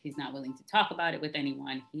it. He's not willing to talk about it with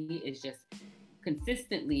anyone. He is just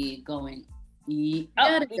consistently going, you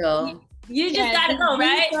gotta go. You just gotta go,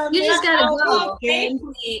 right? You just gotta go.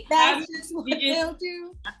 That's just what they'll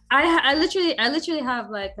do. I literally have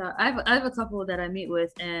like I have a couple that I meet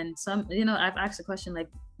with, and some, I've asked a question like,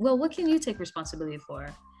 well, what can you take responsibility for?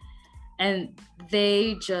 And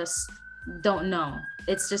they just don't know.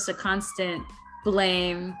 It's just a constant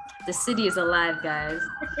blame. The city is alive, guys.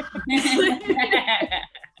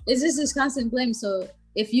 It's just this constant blame. So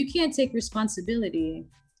if you can't take responsibility,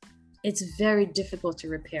 it's very difficult to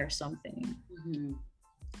repair something. Mm-hmm.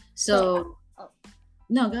 So,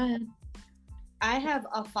 no, go ahead. I have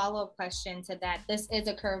a follow-up question to that. This is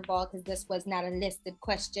a curveball because this was not a listed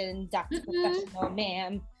question, Dr. Professional,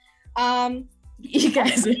 ma'am. You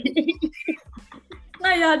guys,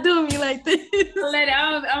 why y'all doing me like this?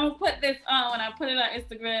 I'm gonna put this on when I put it on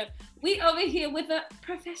Instagram. We over here with a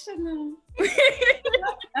professional.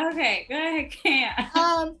 Okay, go ahead,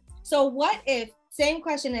 Cam. So what if, same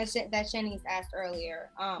question that Shanice asked earlier,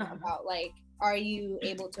 about like, are you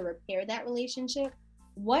able to repair that relationship?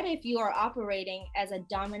 What if you are operating as a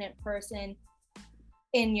dominant person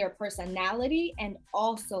in your personality and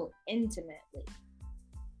also intimately?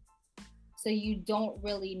 So you don't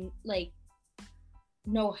really like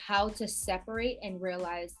know how to separate and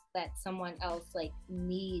realize that someone else like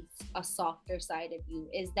needs a softer side of you.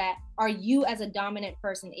 Are you as a dominant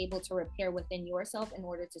person able to repair within yourself in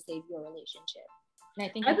order to save your relationship?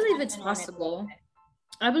 And I believe it's possible.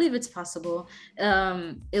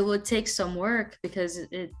 It would take some work because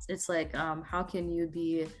it's like, how can you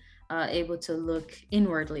be able to look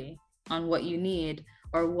inwardly on what you need,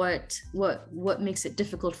 or what makes it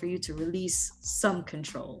difficult for you to release some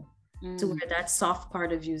control to where that soft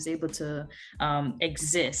part of you is able to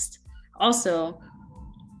exist. Also,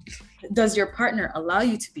 does your partner allow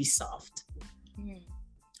you to be soft?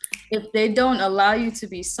 If they don't allow you to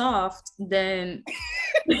be soft, then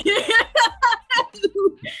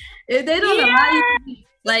if they don't allow you to be,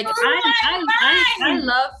 like,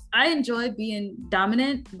 I enjoy being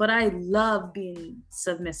dominant, but I love being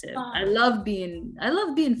submissive. I love being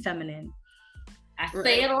feminine. I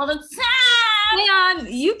say it all the time. Leon,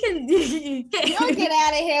 you can don't get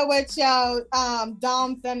out of here with your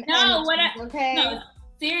dom fem. Okay. No,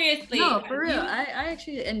 seriously. No, for real. I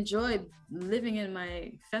actually enjoy living in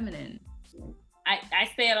my feminine. I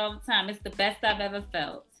say it all the time. It's the best I've ever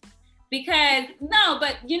felt. Because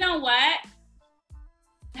but you know what?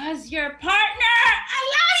 Does your partner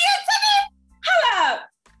allow you to be? Hold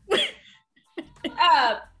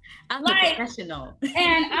up. I'm a professional.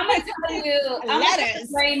 And I'm gonna tell you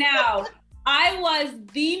right now, I was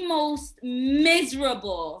the most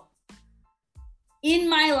miserable in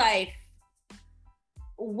my life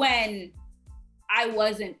when I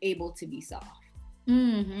wasn't able to be soft.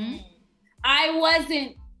 Mm-hmm. I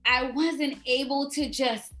wasn't able to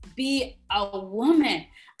just be a woman.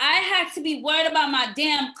 I had to be worried about my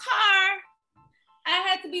damn car. I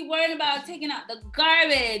had to be worried about taking out the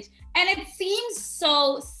garbage. And it seems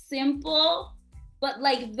so simple, but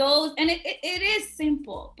like those, and it is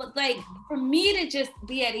simple, but like for me to just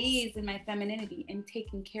be at ease in my femininity and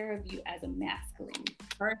taking care of you as a masculine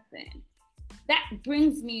person, that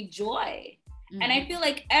brings me joy. Mm-hmm. And I feel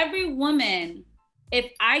like every woman,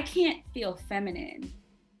 if I can't feel feminine,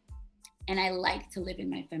 and I like to live in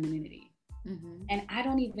my femininity, mm-hmm. and I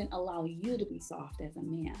don't even allow you to be soft as a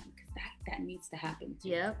man, because that needs to happen too.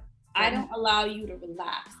 Yep. I don't allow you to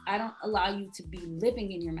relax. I don't allow you to be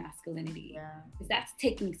living in your masculinity. Yeah. Because that's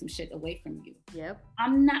taking some shit away from you. Yep.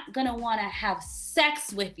 I'm not gonna wanna have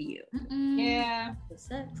sex with you. Mm-mm. Yeah. The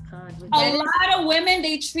sex card. A lot of women,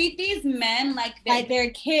 they treat these men like their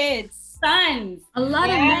kids. Sons. A lot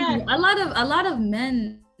of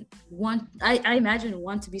men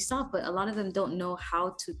want to be soft, but a lot of them don't know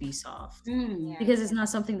how to be soft because it's not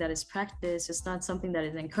something that is practiced. It's not something that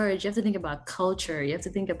is encouraged. You have to think about culture. You have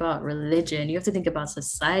to think about religion. You have to think about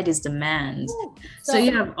society's demands. So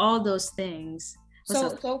you have all those things.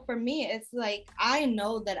 So for me, it's like I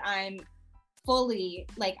know that I'm fully,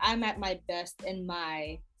 like, I'm at my best in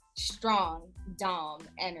my strong dom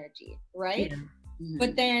energy, right? Yeah. Mhm.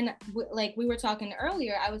 But then, like we were talking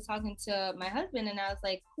earlier, I was talking to my husband and I was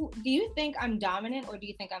like, do you think I'm dominant or do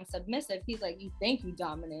you think I'm submissive? He's like, you think you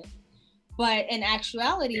dominant. But in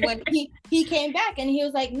actuality, when he came back and he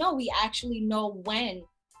was like, no, we actually know when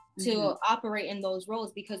to operate in those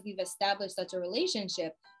roles because we've established such a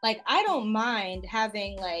relationship. Like, I don't mind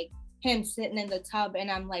having like him sitting in the tub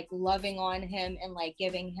and I'm like loving on him and like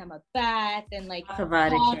giving him a bath and like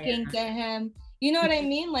talking to him. You know what I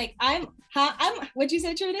mean? Like I'm what'd you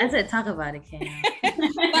say, Trudy? I said talk about it, Cam.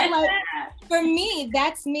 But like for me,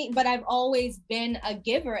 that's me. But I've always been a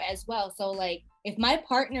giver as well. So like if my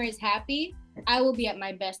partner is happy, I will be at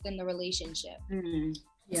my best in the relationship. Mhm.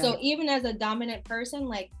 Yeah. So even as a dominant person,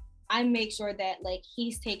 like I make sure that like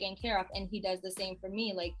he's taken care of and he does the same for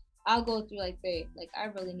me. Like I'll go through like, babe, like I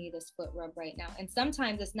really need a foot rub right now. And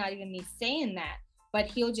sometimes it's not even me saying that, but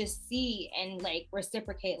he'll just see and like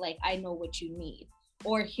reciprocate, like I know what you need.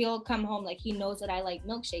 Or he'll come home, like he knows that I like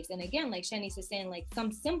milkshakes. And again, like Shanice is saying, like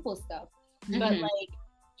some simple stuff, but like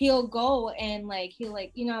he'll go and like, he'll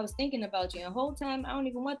like, you know, I was thinking about you and the whole time, I don't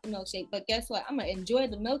even want the milkshake, but guess what? I'm gonna enjoy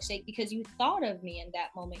the milkshake because you thought of me in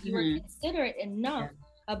that moment. You were considerate enough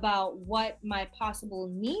about what my possible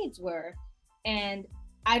needs were. And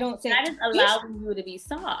I don't say that is allowing you to be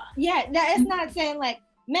soft. Yeah, that is not saying like,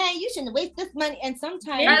 man, you shouldn't waste this money. And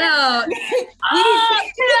sometimes I know.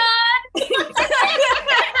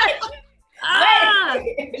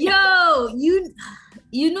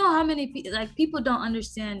 You know how many people, like people don't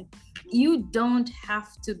understand. You don't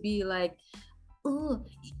have to be like, oh,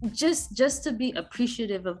 just to be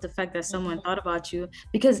appreciative of the fact that someone thought about you,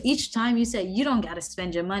 because each time you say you don't got to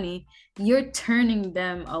spend your money, you're turning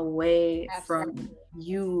them away from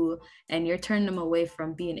you, and you're turning them away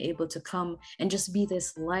from being able to come and just be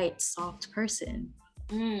this light, soft person.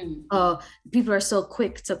 People are so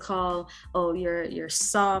quick to call, oh, you're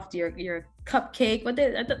soft, you're cupcake. What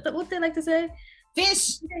they like to say?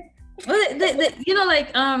 Fish. They, you know,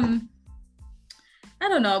 like I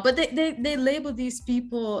don't know, but they label these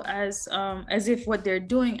people as if what they're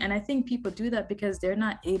doing, and I think people do that because they're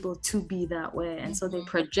not able to be that way, and so they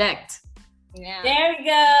project. Yeah. There we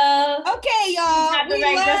go. Okay, y'all. We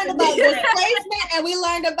learned about displacement and we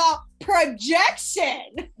learned about projection.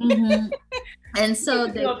 And so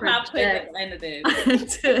they project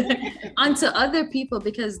onto other people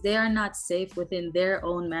because they are not safe within their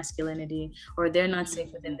own masculinity, or they're not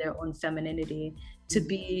safe within their own femininity to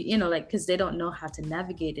be, you know, like, because they don't know how to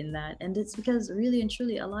navigate in that. And it's because really and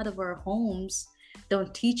truly a lot of our homes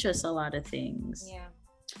don't teach us a lot of things. Yeah.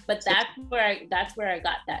 But that's where I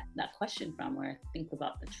got that question from, where I think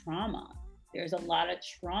about the trauma. There's a lot of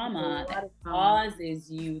trauma that causes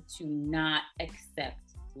you to not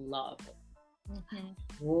accept love.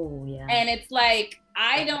 Oh yeah. And it's like,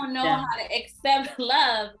 I don't know how to accept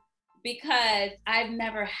love because I've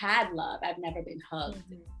never had love. I've never been hugged.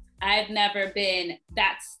 I've never been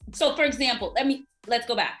so for example, let's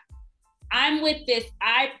go back. I'm with this,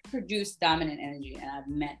 I produce dominant energy, and I've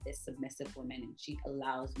met this submissive woman, and she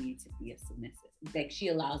allows me to be a submissive. Like, she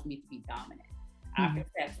allows me to be dominant. After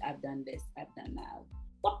sex, I've done this, I've done that.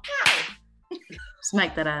 Well, pow!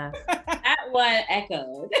 Smack that ass. That one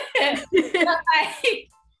echoed.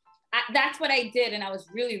 That's what I did, and I was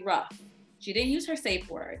really rough. She didn't use her safe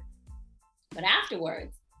word. But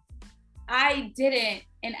afterwards, I didn't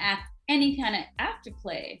enact any kind of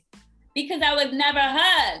afterplay because I was never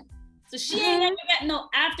hugged. So she ain't never got no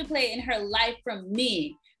afterplay in her life from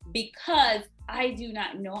me because I do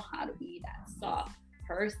not know how to be that soft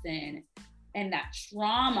person. And that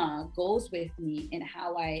trauma goes with me in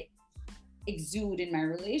how I exude in my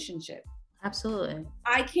relationship. Absolutely.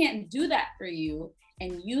 I can't do that for you,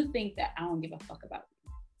 and you think that I don't give a fuck about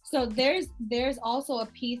you. So there's also a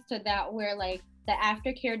piece to that where like the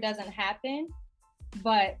aftercare doesn't happen,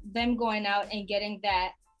 but them going out and getting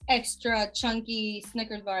that extra chunky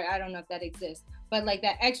Snickers bar, I don't know if that exists, but like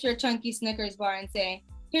that extra chunky Snickers bar and saying,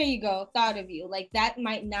 here you go, thought of you. Like that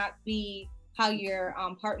might not be how your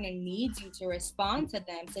partner needs you to respond to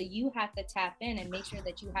them. So you have to tap in and make sure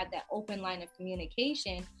that you have that open line of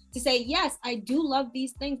communication to say, yes, I do love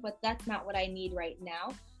these things, but that's not what I need right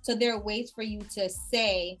now. So there are ways for you to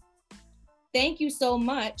say, thank you so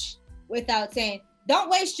much, without saying, don't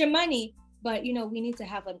waste your money. But, you know, we need to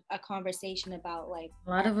have a conversation about like a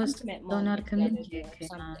lot of us don't know how to communicate.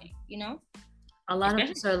 Something, you know? A lot of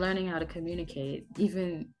us are learning how to communicate.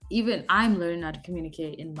 Even I'm learning how to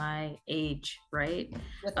communicate in my age, right?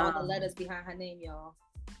 With all the letters behind her name, y'all.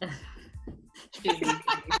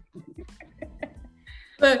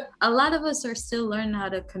 But a lot of us are still learning how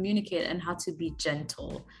to communicate and how to be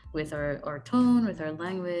gentle with our tone, with our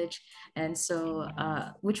language. And so,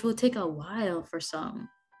 which will take a while for some.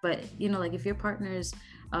 But, you know, like if your partner's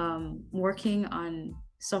working on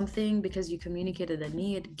something because you communicated a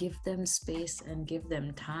need, give them space and give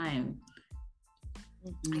them time.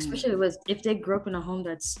 Mm-hmm. Especially if they grew up in a home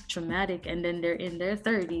that's traumatic and then they're in their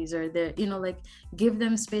 30s or they're, you know, like give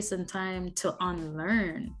them space and time to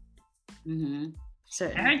unlearn. Mm-hmm. So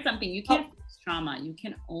I heard something, you can't fix trauma, you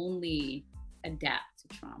can only adapt to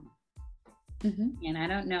trauma. Mm-hmm. And I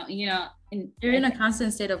don't know, you know, you're in a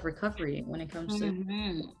constant state of recovery when it comes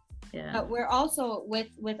to yeah. But we're also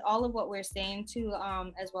with all of what we're saying too,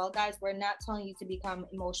 as well, guys, we're not telling you to become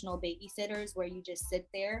emotional babysitters where you just sit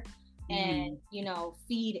there and, you know,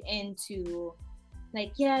 feed into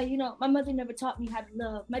like, yeah, you know, my mother never taught me how to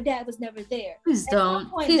love. My dad was never there. Please don't.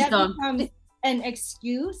 Please don't. Becomes an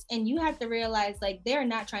excuse, and you have to realize like they're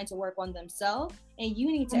not trying to work on themselves, and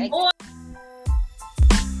you need to.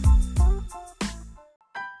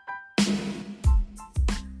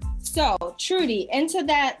 So, Trudy, into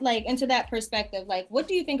that perspective, like, what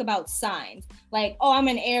do you think about signs? Like, oh, I'm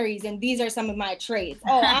an Aries, and these are some of my traits.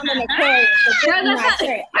 Oh, I'm an Aquarius, but this is my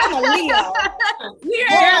trait. I'm a Leo.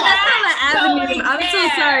 I'm so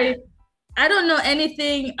sorry. I don't know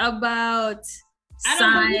anything about signs. I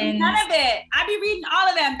don't believe none of it. I be reading all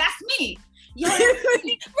of them. That's me. Right.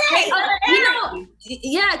 You know,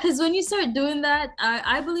 yeah, because when you start doing that,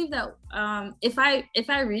 I believe that if I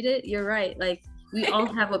read it, you're right. Like, we all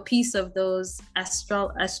have a piece of those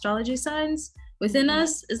astrology signs within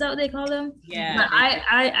us. Is that what they call them? Yeah. But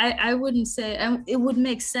I wouldn't say, and it would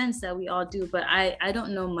make sense that we all do, but I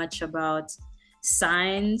don't know much about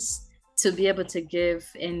signs to be able to give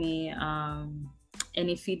any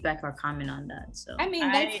feedback or comment on that. So I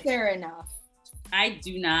mean, that's fair enough. I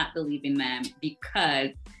do not believe in them because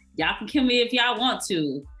y'all can kill me if y'all want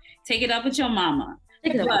to. Take it up with your mama.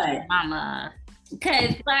 Take it up with your mama.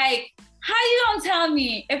 Because like, how you gonna tell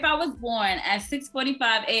me if I was born at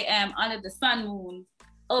 6:45 a.m. under the sun moon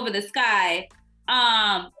over the sky,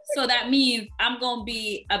 so that means I'm gonna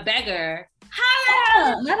be a beggar?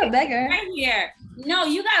 How? Not a beggar. Right here. No,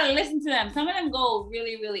 you gotta listen to them. Some of them go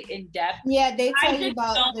really, really in depth. Yeah, they tell you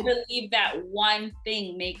about. I don't believe that one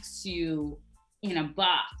thing makes you in a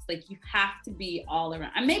box. Like you have to be all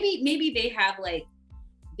around. And maybe they have like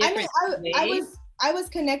different ways. I was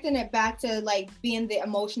connecting it back to like being the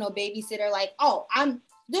emotional babysitter. Like, oh,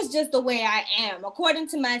 this is just the way I am. According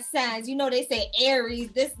to my signs, you know, they say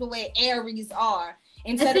Aries, this is the way Aries are.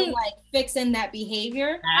 Instead of like fixing that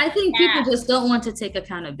behavior. I think people just don't want to take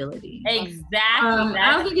accountability. Exactly.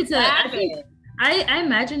 I don't think it's I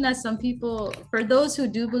imagine that some people, for those who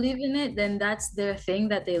do believe in it, then that's their thing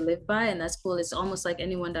that they live by, and that's cool. It's almost like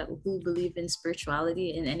anyone who believe in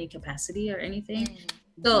spirituality in any capacity or anything.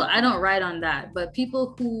 So I don't write on that. But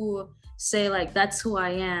people who say like, that's who I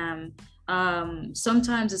am,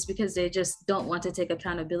 sometimes it's because they just don't want to take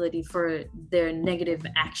accountability for their negative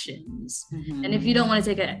actions. Mm-hmm. And if you don't want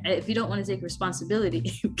to take responsibility,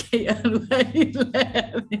 if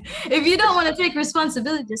you don't want to take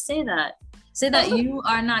responsibility, just say that. Say that you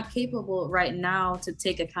are not capable right now to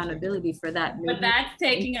take accountability for that. But that's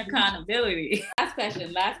taking accountability. Last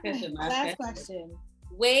question.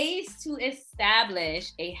 Ways to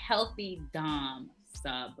establish a healthy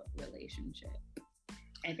dom-sub relationship.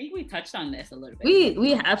 I think we touched on this a little bit.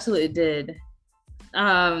 We absolutely did.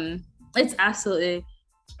 It's absolutely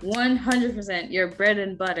 100% your bread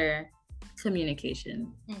and butter,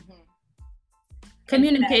 communication. Mm-hmm.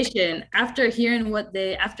 Communication. After hearing what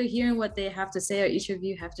they have to say, or each of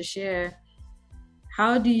you have to share,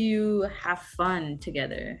 how do you have fun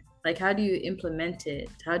together? Like, how do you implement it?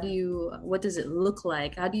 What does it look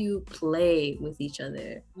like? How do you play with each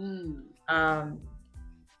other?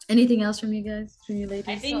 Anything else from you guys, from you ladies?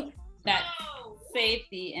 I think that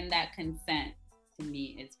safety and that consent to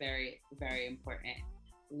me is very, very important.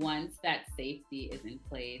 Once that safety is in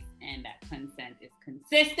place and that consent is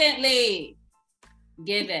consistently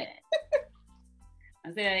given.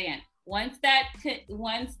 I'll say that again. Once that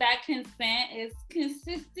consent is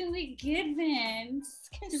consistently given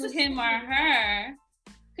to him or her,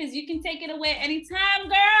 because you can take it away anytime,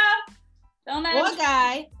 girl.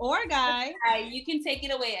 Or guy. You can take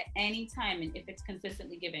it away at any time, and if it's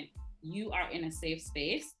consistently given, you are in a safe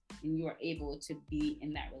space and you are able to be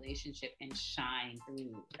in that relationship and shine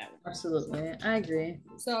through that relationship. Absolutely, I agree.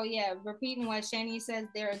 So yeah, repeating what Shani says,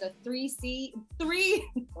 there are the three C's.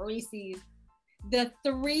 The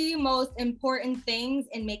three most important things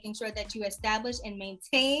in making sure that you establish and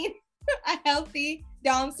maintain a healthy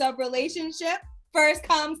dom-sub relationship. First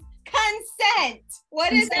comes consent.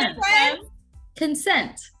 What is it, friends?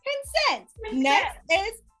 Consent. Consent. Next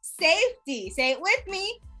is safety. Say it with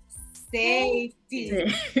me. Safety.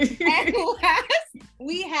 And last,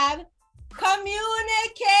 we have communication.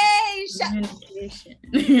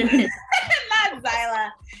 Not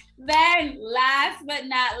Zyla. Then last but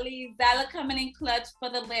not least, Zyla coming in clutch for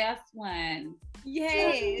the last one.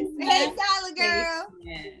 Yes. Hey, Zyla girl.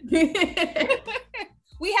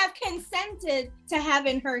 We have consented to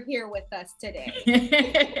having her here with us today.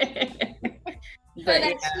 So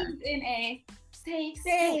that she's in a safe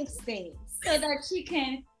space. So that she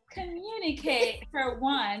can communicate her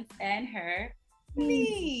wants and her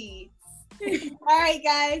needs. All right,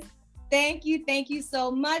 guys. Thank you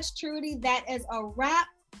so much, Trudy. That is a wrap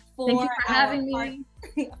for having me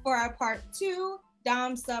for our part 2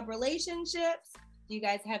 Dom sub relationships. Do you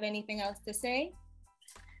guys have anything else to say?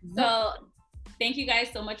 So thank you guys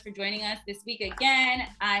so much for joining us this week again.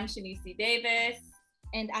 I'm Shanice Davis.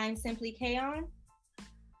 And I'm Simply Kayon.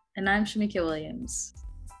 And I'm Shamika Williams.